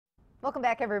Welcome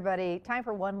back, everybody. Time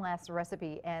for one last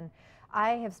recipe, and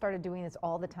I have started doing this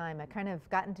all the time. I kind of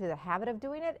got into the habit of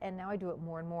doing it, and now I do it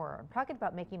more and more. I'm talking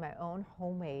about making my own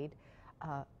homemade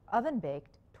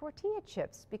oven-baked tortilla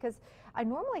chips, because I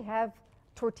normally have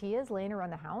tortillas laying around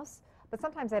the house, but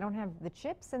sometimes I don't have the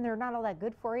chips, and they're not all that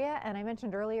good for you. And I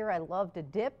mentioned earlier I love to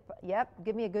dip. Yep,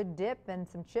 give me a good dip and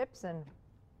some chips, and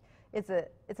it's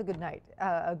a good night,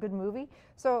 a good movie.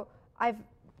 So I've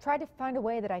tried to find a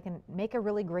way that I can make a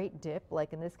really great dip,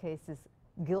 like in this case is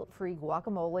guilt-free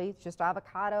guacamole. It's just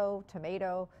avocado,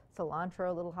 tomato, cilantro,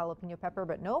 a little jalapeno pepper,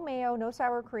 but no mayo, no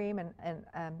sour cream, and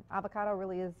avocado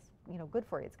really is, you know, good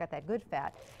for you. It's got that good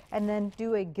fat. And then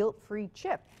do a guilt-free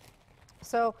chip.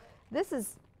 So this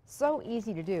is so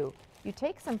easy to do. You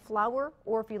take some flour,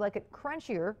 or if you like it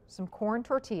crunchier, some corn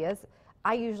tortillas.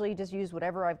 I usually just use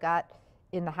whatever I've got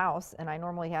in the house, and I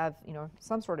normally have, you know,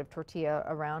 some sort of tortilla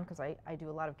around because I do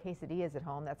a lot of quesadillas at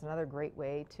home. That's another great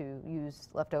way to use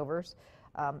leftovers,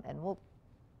 and we'll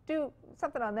do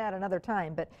something on that another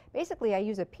time. But basically I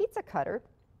use a pizza cutter,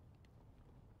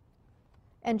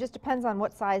 and just depends on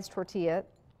what size tortilla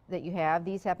that you have.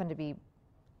 These happen to be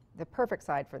the perfect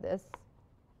size for this,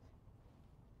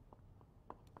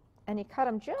 and you cut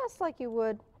them just like you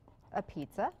would a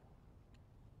pizza.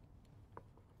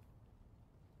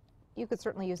 You could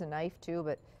certainly use a knife too,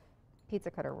 but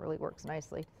pizza cutter really works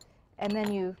nicely. And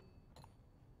then you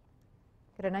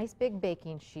get a nice big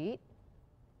baking sheet.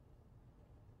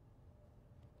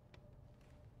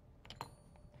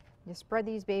 You spread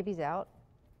these babies out.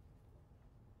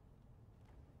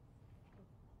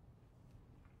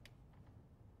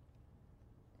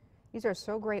 These are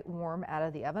so great warm out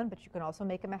of the oven, but you can also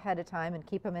make them ahead of time and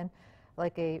keep them in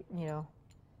like a, you know,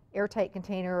 airtight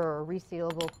container or a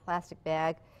resealable plastic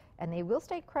bag, and they will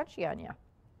stay crunchy on you.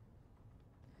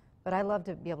 But I love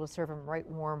to be able to serve them right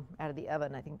warm out of the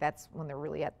oven. I think that's when they're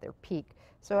really at their peak.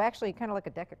 So actually, kind of like a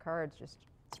deck of cards, just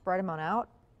spread them on out,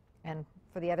 and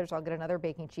for the others, I'll get another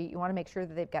baking sheet. You want to make sure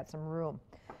that they've got some room.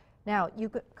 Now,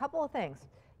 a couple of things.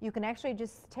 You can actually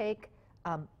just take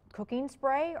cooking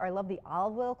spray, or I love the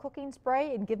olive oil cooking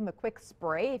spray, and give them a quick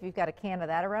spray if you've got a can of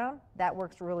that around. That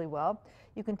works really well.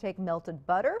 You can take melted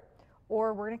butter,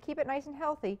 or we're going to keep it nice and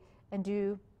healthy and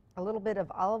do a little bit of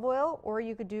olive oil, or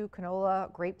you could do canola,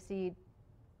 grapeseed,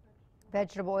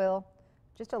 vegetable oil,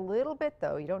 just a little bit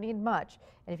though. You don't need much.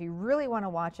 And if you really want to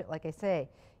watch it, like I say,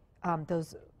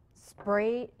 those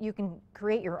spray, you can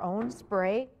create your own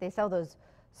spray. They sell those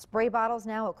spray bottles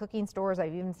now at cooking stores.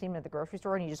 I've even seen them at the grocery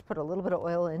store, and you just put a little bit of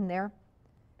oil in there,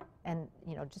 and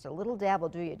you know, just a little dab will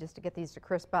do you just to get these to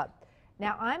crisp up.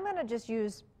 Now I'm going to just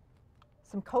use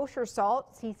some kosher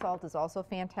salt. Sea salt is also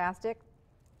fantastic.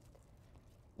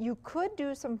 You could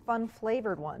do some fun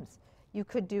flavored ones. You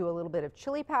could do a little bit of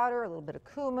chili powder, a little bit of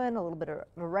cumin, a little bit of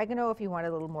oregano if you want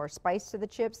a little more spice to the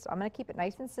chips. I'm going to keep it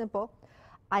nice and simple.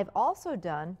 I've also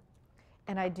done,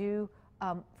 and I do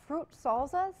fruit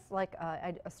salsas, like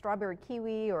a strawberry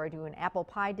kiwi, or I do an apple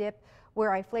pie dip,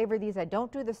 where I flavor these. I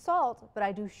don't do the salt, but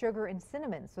I do sugar and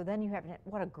cinnamon. So then you have,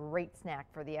 what a great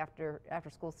snack for the after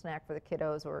school snack for the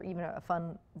kiddos, or even a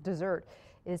fun dessert,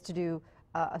 is to do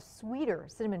a sweeter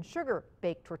cinnamon sugar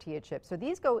baked tortilla chip. So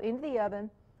these go into the oven.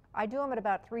 I do them at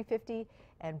about 350,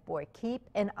 and boy, keep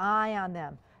an eye on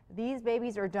them. These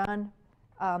babies are done.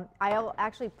 I'll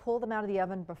actually pull them out of the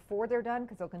oven before they're done,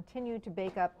 because they'll continue to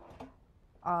bake up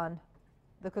on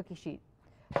the cookie sheet.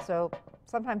 So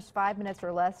sometimes 5 minutes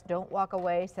or less. Don't walk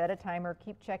away. Set a timer.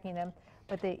 Keep checking them.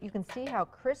 But you can see how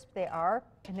crisp they are,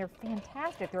 and they're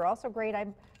fantastic. They're also great.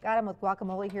 I've got them with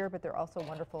guacamole here, but they're also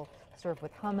wonderful served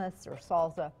with hummus or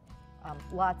salsa.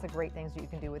 Lots of great things that you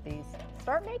can do with these.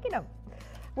 Start making them.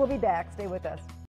 We'll be back. Stay with us.